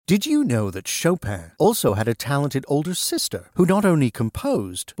Did you know that Chopin also had a talented older sister who not only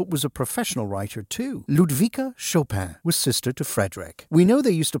composed, but was a professional writer too? Ludwika Chopin was sister to Frederick. We know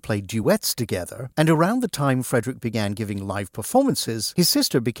they used to play duets together, and around the time Frederick began giving live performances, his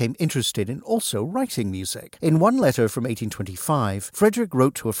sister became interested in also writing music. In one letter from 1825, Frederick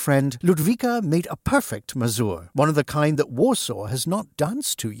wrote to a friend, "Ludwika made a perfect mazur, one of the kind that Warsaw has not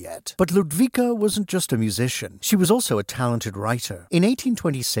danced to yet." But Ludwika wasn't just a musician. She was also a talented writer. In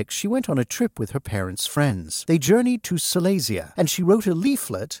 1826, she went on a trip with her parents' friends. They journeyed to Silesia, and she wrote a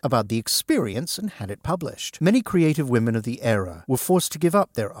leaflet about the experience and had it published. Many creative women of the era were forced to give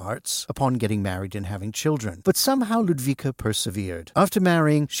up their arts upon getting married and having children. But somehow Ludwika persevered. After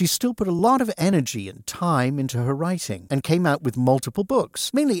marrying, she still put a lot of energy and time into her writing and came out with multiple books,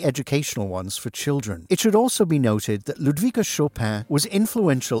 mainly educational ones for children. It should also be noted that Ludwika Chopin was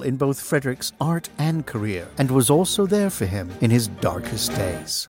influential in both Frederick's art and career, and was also there for him in his darkest days.